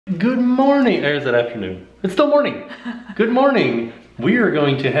Good morning, or is it afternoon? It's still morning. Good morning. We are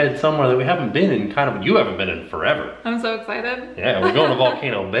going to head somewhere that we haven't been in, you haven't been in forever. I'm so excited. Yeah, we're going to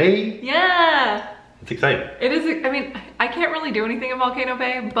Volcano Bay. Yeah. It's exciting. It is, I mean, I can't really do anything in Volcano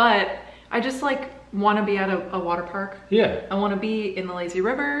Bay, but I just want to be at a water park. Yeah. I want to be in the lazy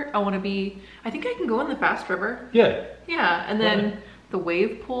river. I think I can go in the fast river. Yeah. Yeah, and then the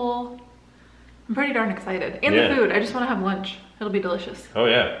wave pool. I'm pretty darn excited. And the food, I just want to have lunch. It'll be delicious. Oh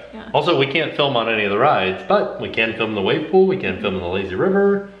yeah. Also, we can't film on any of the rides, but we can film the wave pool, we can film in the lazy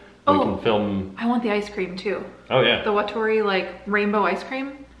river, we can film... I want the ice cream too. Oh yeah. The Watori rainbow ice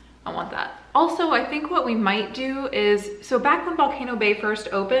cream. I want that. Also, I think what we might do is, so back when Volcano Bay first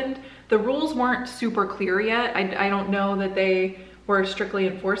opened, the rules weren't super clear yet. I don't know that they were strictly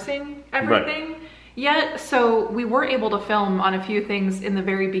enforcing everything yet. So we were able to film on a few things in the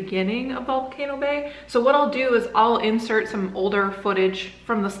very beginning of Volcano Bay. So what I'll do is I'll insert some older footage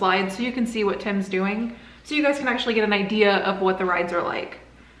from the slides so you can see what Tim's doing. So you guys can actually get an idea of what the rides are like.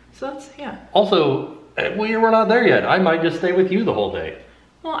 So that's, yeah. Also, we're not there yet. I might just stay with you the whole day.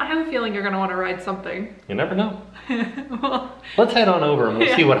 Well, I have a feeling you're gonna want to ride something. You never know. Well, let's head on over and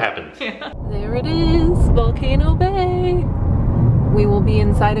we'll see what happens. Yeah. There it is, Volcano Bay. We will be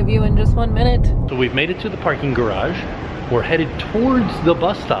inside of you in just 1 minute. So we've made it to the parking garage. We're headed towards the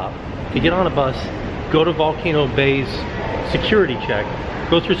bus stop to get on a bus, go to Volcano Bay's security check,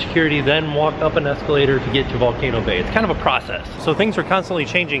 go through security, then walk up an escalator to get to Volcano Bay. It's kind of a process. So things are constantly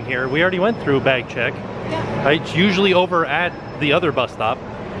changing here. We already went through bag check. Yeah. It's usually over at the other bus stop.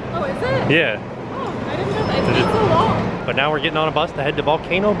 Oh, is it? Yeah. Oh, I didn't know that. It's been so long. But now we're getting on a bus to head to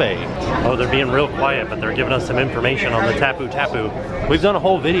Volcano Bay. Oh, they're being real quiet, but they're giving us some information on the Tapu Tapu. We've done a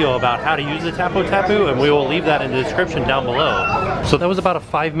whole video about how to use the Tapu Tapu, and we will leave that in the description down below. So that was about a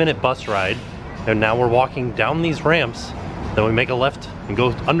 5-minute bus ride, and now we're walking down these ramps. Then we make a left and go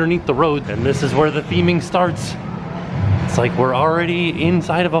underneath the road, and this is where the theming starts. It's like we're already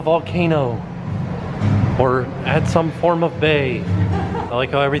inside of a volcano, or at some form of bay. I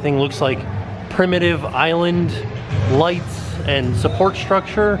like how everything looks like primitive island lights and support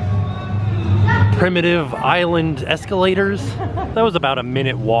structure, primitive island escalators. That was about a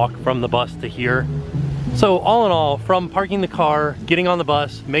minute walk from the bus to here. So all in all, from parking the car, getting on the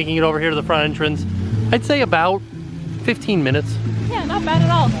bus, making it over here to the front entrance, I'd say about 15 minutes. Yeah, not bad at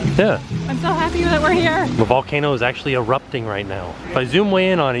all. Yeah. I'm so happy that we're here. The volcano is actually erupting right now. If I zoom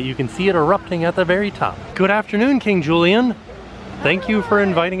way in on it, you can see it erupting at the very top. Good afternoon, King Julian. Thank you for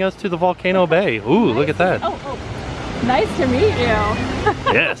inviting us to the Volcano Bay. Ooh, look at that. Oh. Nice to meet you.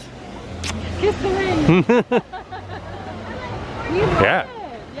 Yes. Kiss the ring. Yeah.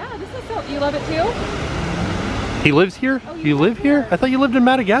 Yeah, this is so, you love it too? He lives here? Oh, you live here? I thought you lived in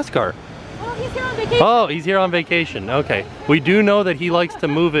Madagascar. Oh, he's here on vacation. Oh, he's here on vacation. Okay. We do know that he likes to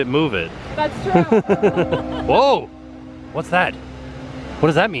move it. That's true. Whoa. What's that? What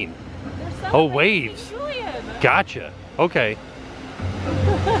does that mean? Oh, waves. Julian. Gotcha. Okay.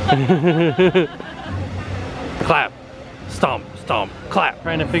 Clap. Stomp, stomp, clap.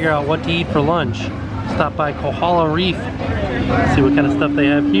 Trying to figure out what to eat for lunch. Stop by Kohala Reef. See what kind of stuff they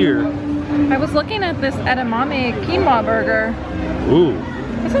have here. I was looking at this edamame quinoa burger. Ooh.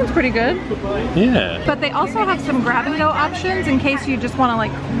 That sounds pretty good. Yeah. But they also have some grab and go options in case you just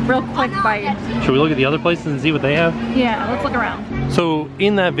want to real quick bite. Should we look at the other places and see what they have? Yeah, let's look around. So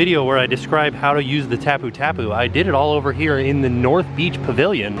in that video where I described how to use the Tapu Tapu, I did it all over here in the North Beach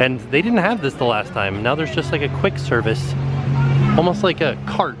Pavilion, and they didn't have this the last time. Now there's just like a quick service, almost like a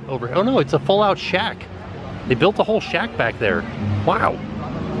cart over here. Oh no, it's a full out shack. They built a whole shack back there. Wow,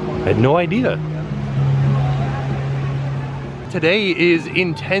 I had no idea. Today is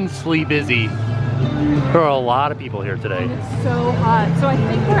intensely busy. There are a lot of people here today. It's so hot. So I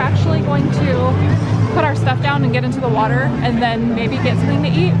think we're actually going to put our stuff down and get into the water and then maybe get something to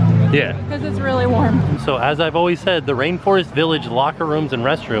eat. Yeah. Because it's really warm. So as I've always said, the Rainforest Village locker rooms and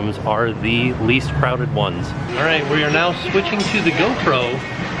restrooms are the least crowded ones. All right, we are now switching to the GoPro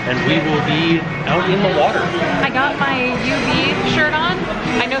and we will be out in the water. I got my UV shirt on.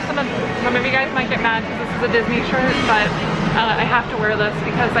 I know some of you guys might get mad because this is a Disney shirt, but I have to wear this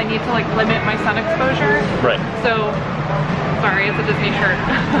because I need to limit my sun exposure. Right. So, sorry, it's a Disney shirt.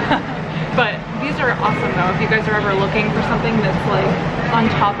 But these are awesome though. If you guys are ever looking for something that's on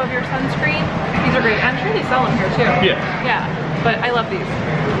top of your sunscreen, these are great. I'm sure they sell them here too. Yeah. Yeah, but I love these.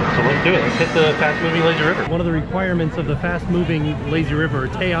 So let's do it. Let's hit the fast-moving lazy river. One of the requirements of the fast-moving lazy river,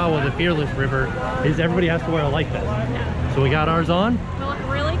 Teawa, the Fearless River, is everybody has to wear a life vest. Yeah. So we got ours on. They look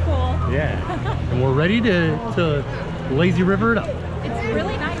really cool. Yeah. And we're ready to lazy river it up. It's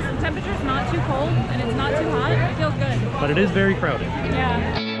really nice. The temperature's not too cold and it's not too hot. It feels good. But it is very crowded.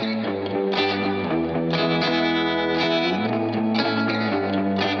 Yeah.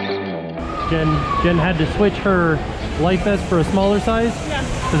 Jen had to switch her life vest for a smaller size. Yeah.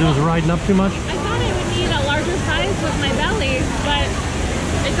 Because it was riding up too much. I thought I would need a larger size with my belly, but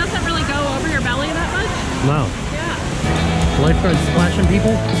it doesn't really go over your belly that much. Wow. Yeah. Lifeguard splashing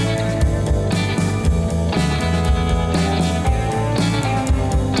people.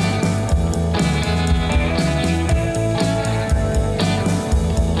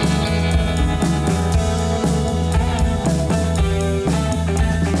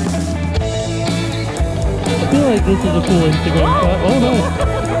 I feel like this is a cool Instagram shot. Oh no!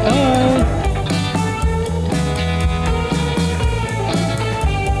 Bye!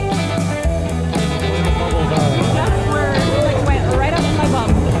 That's where it went right up my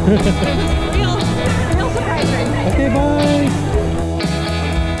bum. real surprising. Okay, bye!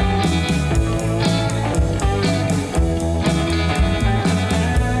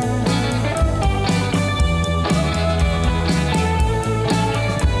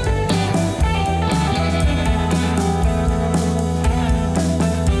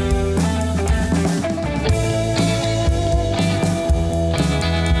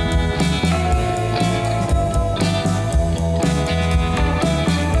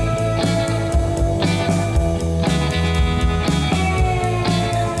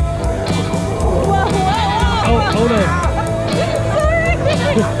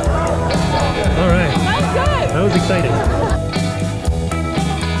 Alright. That was good. That was exciting.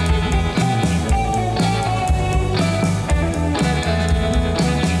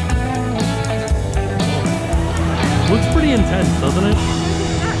 Looks pretty intense, doesn't it?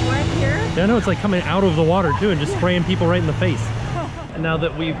 Right here. Yeah, I know, it's like coming out of the water too and just spraying people right in the face. And now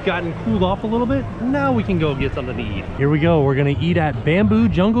that we've gotten cooled off a little bit, now we can go get something to eat. Here we go, we're gonna eat at Bamboo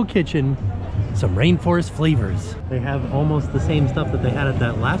Jungle Kitchen. Some rainforest flavors. They have almost the same stuff that they had at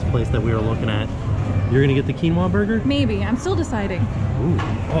that last place that we were looking at. You're gonna get the quinoa burger? Maybe. I'm still deciding. Ooh.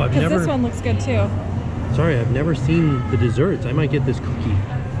 Oh, I've Because never... this one looks good too. Sorry, I've never seen the desserts. I might get this cookie.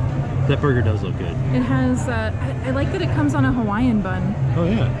 That burger does look good. It has, I like that it comes on a Hawaiian bun. Oh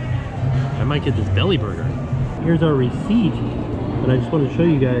yeah. I might get this belly burger. Here's our receipt. And I just want to show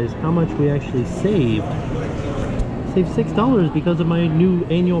you guys how much we actually saved. Saved $6 because of my new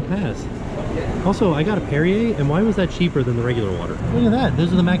annual pass. Also, I got a Perrier, and why was that cheaper than the regular water? Look at that,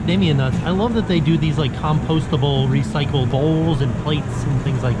 those are the macadamia nuts. I love that they do these like compostable, recycled bowls and plates and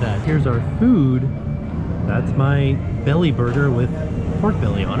things like that. Here's our food. That's my belly burger with pork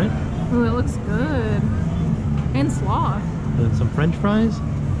belly on it. Ooh, it looks good. And slaw. And some french fries.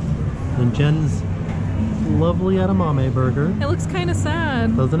 And Jen's lovely edamame burger. It looks kind of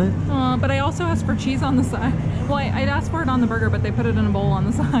sad. Doesn't it? But I also asked for cheese on the side. Well, I'd asked for it on the burger, but they put it in a bowl on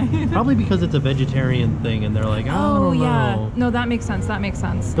the side. Probably because it's a vegetarian thing and they're like, oh, I don't yeah. know. No, that makes sense. That makes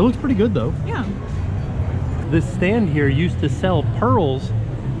sense. It looks pretty good though. Yeah. This stand here used to sell pearls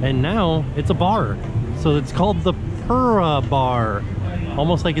and now it's a bar. So it's called the Pura Bar.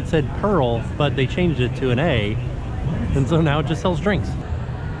 Almost like it said pearl, but they changed it to an A. And so now it just sells drinks.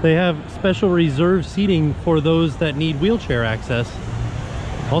 They have special reserved seating for those that need wheelchair access.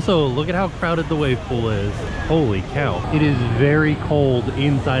 Also, look at how crowded the wave pool is. Holy cow. It is very cold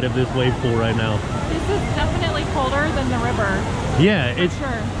inside of this wave pool right now. This is definitely colder than the river. Yeah, it's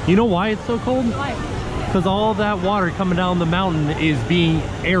sure. You know why it's so cold? Why? Because all that water coming down the mountain is being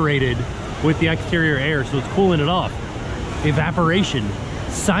aerated with the exterior air, so it's cooling it off. Evaporation.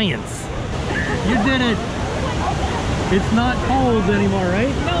 Science. You did it. It's not cold anymore,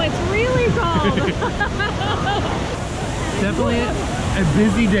 right? No, it's really cold. Definitely a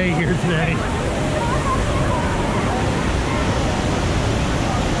busy day here today.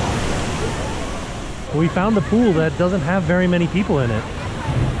 We found a pool that doesn't have very many people in it.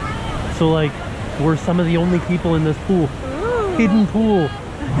 So like, we're some of the only people in this pool. Ooh. Hidden pool.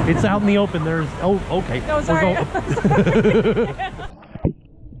 It's out in the open. There's, oh, okay. No, sorry.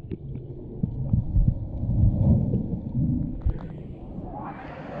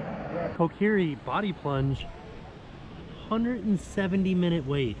 Kokiri body plunge, 170-minute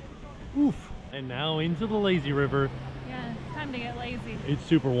wait. Oof. And now into the lazy river. Yeah, it's time to get lazy. It's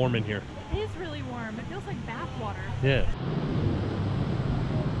super warm in here. It is really warm. It feels like bath water. Yeah.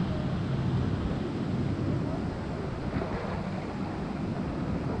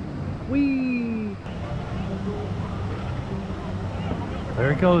 Whee!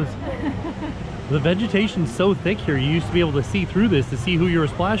 There it goes. The vegetation's so thick here, you used to be able to see through this to see who you were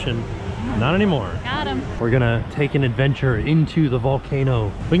splashing. Not anymore. Got him. We're gonna take an adventure into the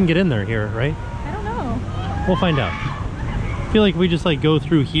volcano. We can get in there here, right? I don't know. We'll find out. I feel like we just like go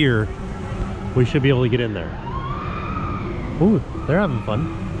through here, we should be able to get in there. Ooh, they're having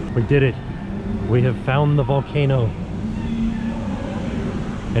fun. We did it. We have found the volcano.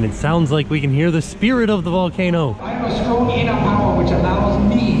 and it sounds like we can hear the spirit of the volcano. I have a strong inner power which allows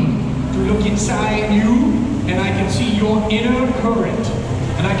me to look inside you, and I can see your inner current.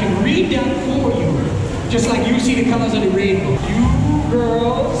 And I can read that for you, just like you see the colors of the rainbow. You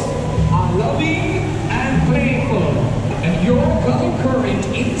girls are loving and playful, and your color current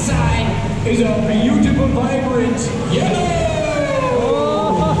inside is a beautiful, vibrant yellow.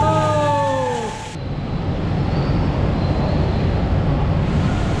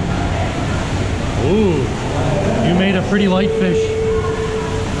 Ooh, you made a pretty light fish.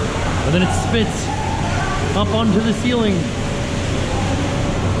 And then it spits up onto the ceiling.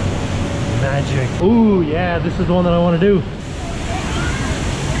 Magic. Ooh, yeah, this is the one that I want to do.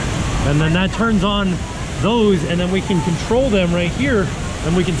 And then that turns on those, and then we can control them right here,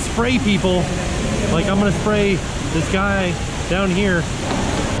 and we can spray people. Like I'm gonna spray this guy down here.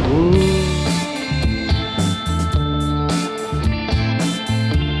 Ooh.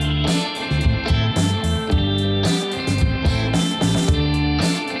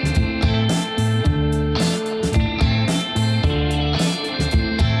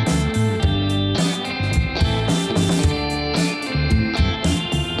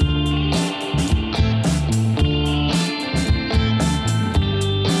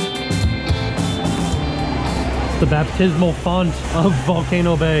 The baptismal font of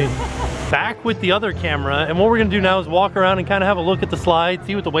Volcano Bay. Back with the other camera, and what we're gonna do now is walk around and kind of have a look at the slide,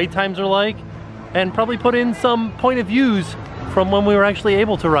 see what the wait times are like, and probably put in some point of views from when we were actually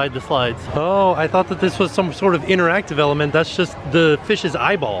able to ride the slides. Oh, I thought that this was some sort of interactive element. That's just the fish's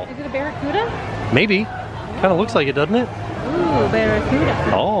eyeball. Is it a barracuda? Maybe. Kind of looks like it, doesn't it? Ooh, barracuda.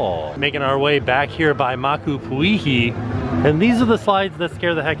 Oh, making our way back here by Maku Puihi, and these are the slides that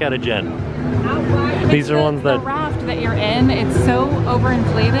scare the heck out of Jen. These are ones that... The raft that you're in, it's so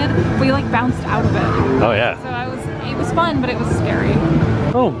overinflated, we like bounced out of it. Oh yeah. So it was fun, but it was scary.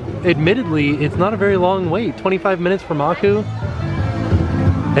 Oh, admittedly, it's not a very long wait. 25 minutes for Maku.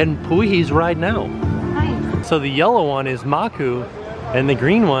 And Puihi's ride now. Nice. So the yellow one is Maku, and the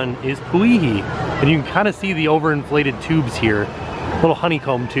green one is Puihi. And you can kind of see the overinflated tubes here. Little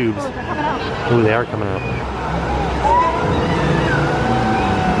honeycomb tubes. Oh, they're coming out. Oh, they are coming out.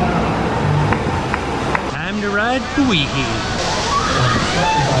 To ride Puihi.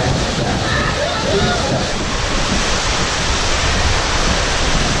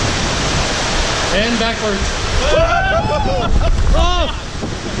 And backwards. Oh!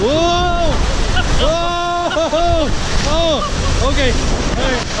 Whoa! Oh! Oh! Okay. All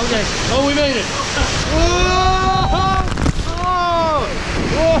right. Okay. Oh, we made it. Whoa! Oh!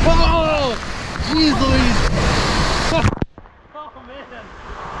 Whoa! Jeez Louise. Oh man.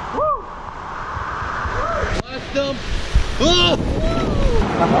 Woo! Last dump. Oh!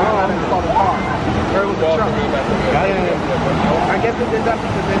 I guess it did that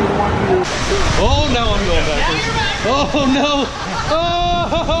because they didn't want you to... Oh, now I'm going backwards. Oh no! Oh!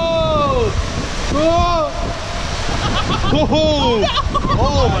 Oh!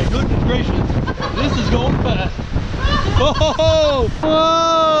 Oh my goodness gracious! This is going fast. Oh! Whoa!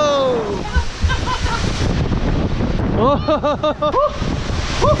 Oh!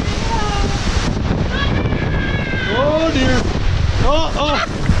 Oh dear! Oh, oh,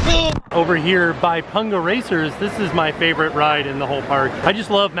 oh! Over here by Punga Racers, this is my favorite ride in the whole park. I just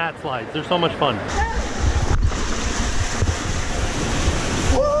love mat slides. They're so much fun.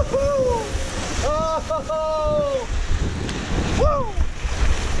 Woohoo! Oh! Woo!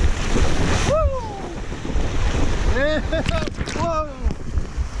 Woo! Yeah!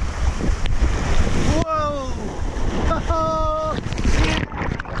 Whoa! Whoa!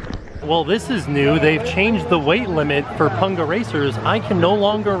 Well, this is new. They've changed the weight limit for Punga Racers. I can no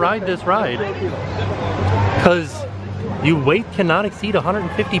longer ride this ride because your weight cannot exceed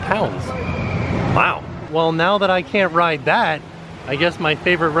 150 pounds. Wow. Well, now that I can't ride that, I guess my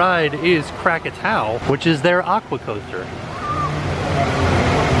favorite ride is Krakatoa, which is their aqua coaster.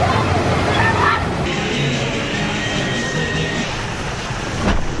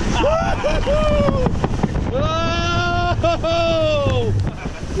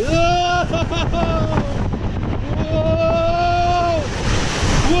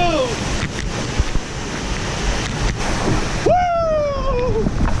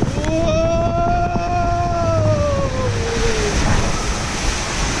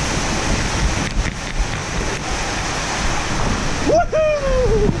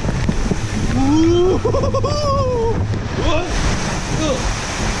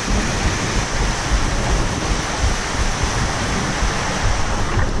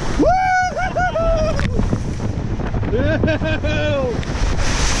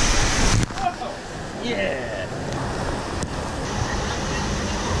 Yeah.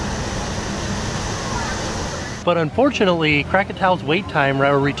 But unfortunately, Krakatau's wait time,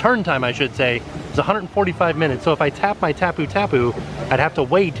 or return time I should say, is 145 minutes. So if I tap my Tapu Tapu, I'd have to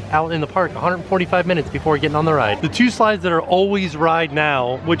wait out in the park 145 minutes before getting on the ride. The two slides that are always ride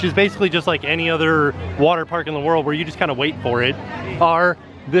now, which is basically just like any other water park in the world where you just kind of wait for it, are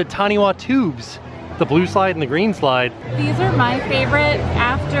the Taniwa tubes. The blue slide and the green slide. These are my favorite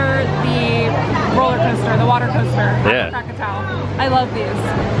after the roller coaster, the water coaster. Yeah. Krakatau. I love these.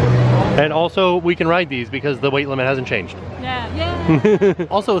 And also we can ride these because the weight limit hasn't changed. Yeah, yeah.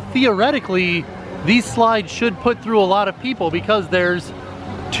 Also theoretically, these slides should put through a lot of people because there's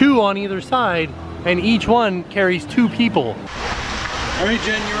 2 on either side and each one carries 2 people. All right,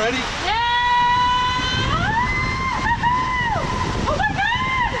 Jen, you ready? Yeah! Oh my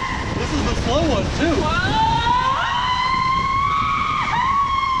God! This is the slow one too. Whoa!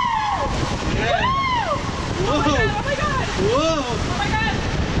 Yeah. Whoa. Oh my God! Whoa. Oh my God!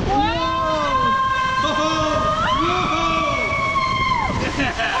 Whoa. Whoa.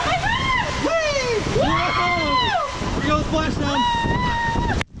 Whoa. Here we go, splashdown.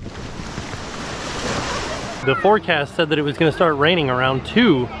 The forecast said that it was going to start raining around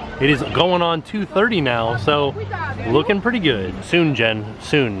 2. It is going on 2:30 now, so looking pretty good. Soon, Jen,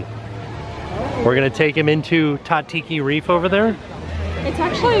 soon. We're going to take him into Tatiki Reef over there. It's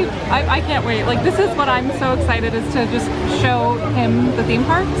actually, I can't wait. Like, this is what I'm so excited is to just show him the theme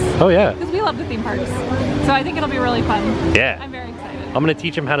parks. Oh yeah. Because we love the theme parks. So I think it'll be really fun. Yeah. I'm very excited. I'm going to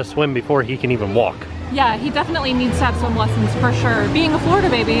teach him how to swim before he can even walk. Yeah, he definitely needs to have swim lessons for sure. Being a Florida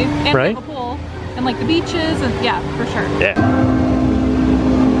baby and Right? a pool and like the beaches and yeah, for sure. Yeah.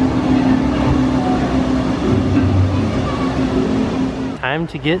 Time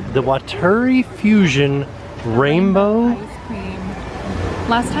to get the Waturi Fusion Rainbow. Ice cream.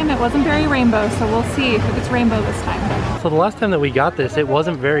 Last time it wasn't very rainbow, so we'll see if it's rainbow this time. So the last time that we got this, it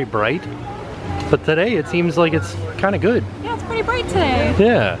wasn't very bright. But today it seems like it's kind of good. Yeah, it's pretty bright today.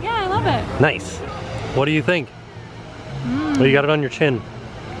 Yeah. Yeah, I love it. Nice. What do you think? Oh, you got it on your chin.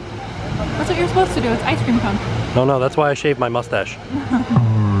 That's what you're supposed to do. It's ice cream cone. Oh no, that's why I shaved my mustache.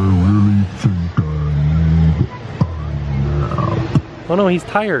 Oh no, he's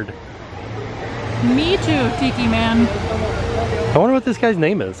tired. Me too, Tiki man. I wonder what this guy's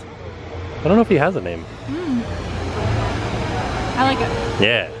name is. I don't know if he has a name. I like it.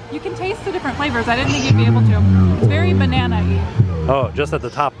 Yeah. You can taste the different flavors. I didn't think you'd be able to. It's very banana-y. Oh, just at the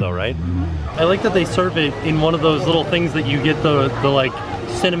top though, right? I like that they serve it in one of those little things that you get the like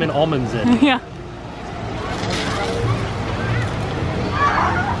cinnamon almonds in. Yeah.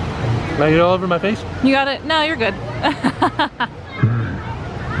 Can I get it all over my face? You got it? No, you're good.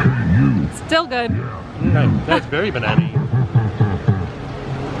 Still good. That's very banana-y.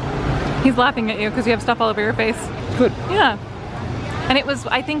 He's laughing at you because you have stuff all over your face. Good. Yeah. And it was,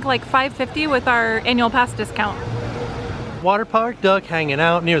 I think, like $5.50 with our annual pass discount. Water park, duck hanging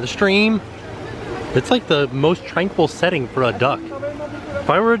out near the stream. It's like the most tranquil setting for a duck. If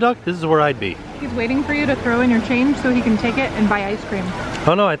I were a duck, this is where I'd be. He's waiting for you to throw in your change so he can take it and buy ice cream.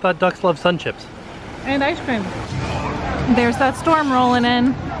 Oh no, I thought ducks love sun chips. And ice cream. There's that storm rolling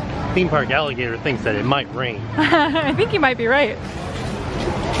in. Theme park alligator thinks that it might rain. I think you might be right.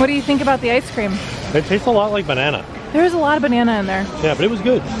 What do you think about the ice cream? It tastes a lot like banana. There's a lot of banana in there. Yeah, but it was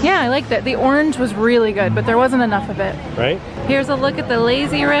good. Yeah, I liked it. The orange was really good, but there wasn't enough of it. Right? Here's a look at the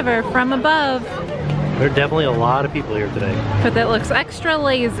lazy river from above. There are definitely a lot of people here today. But that looks extra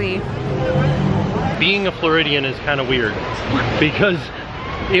lazy. Being a Floridian is kind of weird because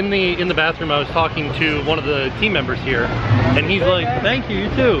in the bathroom I was talking to one of the team members here and he's like, thank you, you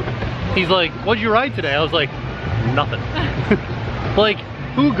too. He's like, what'd you ride today? I was like, nothing. Like,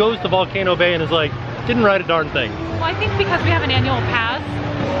 who goes to Volcano Bay and is like, didn't ride a darn thing? Well, I think because we have an annual pass,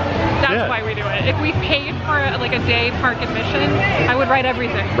 that's why we do it. If we paid for like a day park admission, I would ride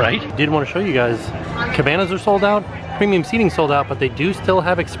everything. Right? Did want to show you guys, cabanas are sold out, premium seating sold out, but they do still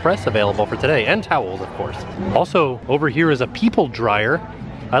have express available for today, and towels, of course. Also, over here is a people dryer.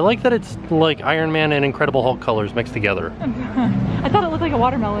 I like that it's like Iron Man and Incredible Hulk colors mixed together. I thought it looked like a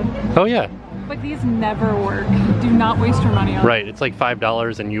watermelon. Oh yeah. But these never work. Do not waste your money on Right, it's like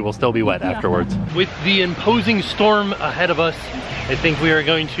 $5 and you will still be wet afterwards. With the imposing storm ahead of us, I think we are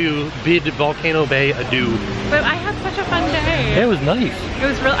going to bid Volcano Bay adieu. But I had such a fun day. Yeah, it was nice. It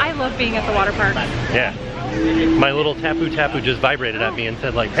was real. I love being at the water park. Yeah. My little Tapu Tapu just vibrated at me and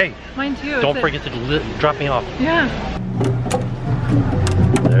said like, hey, mine too. don't forget to drop me off. Yeah.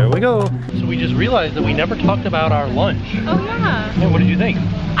 There we go. So we just realized that we never talked about our lunch. Oh yeah. Yeah, what did you think?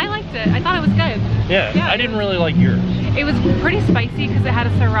 I liked it. I thought it was good. Yeah, I didn't really like yours. It was pretty spicy because it had a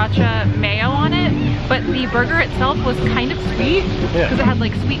sriracha mayo on it, but the burger itself was kind of sweet because it had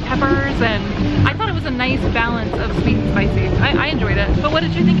like sweet peppers, and I thought it was a nice balance of sweet and spicy. I enjoyed it. But what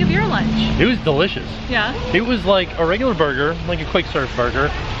did you think of your lunch? It was delicious. Yeah? It was like a regular burger, like a quick serve burger,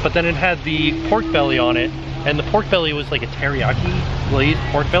 but then it had the pork belly on it, and the pork belly was like a teriyaki glazed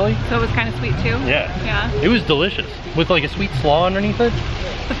pork belly. So it was kind of sweet too? Yeah. Yeah. It was delicious with like a sweet slaw underneath it.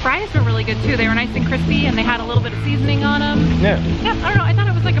 The fries were really good too. They were nice and crispy, and they had a little bit of seasoning on them. Yeah. Yeah, I don't know. I thought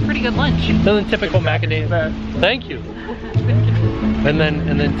it was like a pretty good lunch. And then typical macadamia. Thank you. And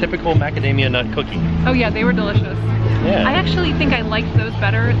then typical macadamia nut cookie. Oh yeah, they were delicious. Yeah. I actually think I liked those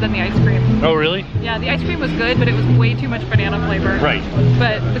better than the ice cream. Oh really? Yeah, the ice cream was good, but it was way too much banana flavor. Right.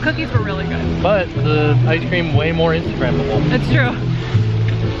 But the cookies were really good. But the ice cream way more Instagrammable. It's true.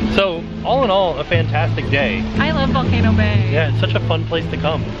 So all in all, a fantastic day. I love Volcano Bay. Yeah, it's such a fun place to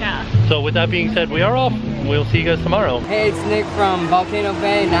come. Yeah. So with that being said, we are off. We'll see you guys tomorrow. Hey, it's Nick from Volcano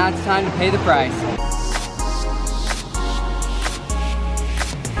Bay. Now it's time to pay the price.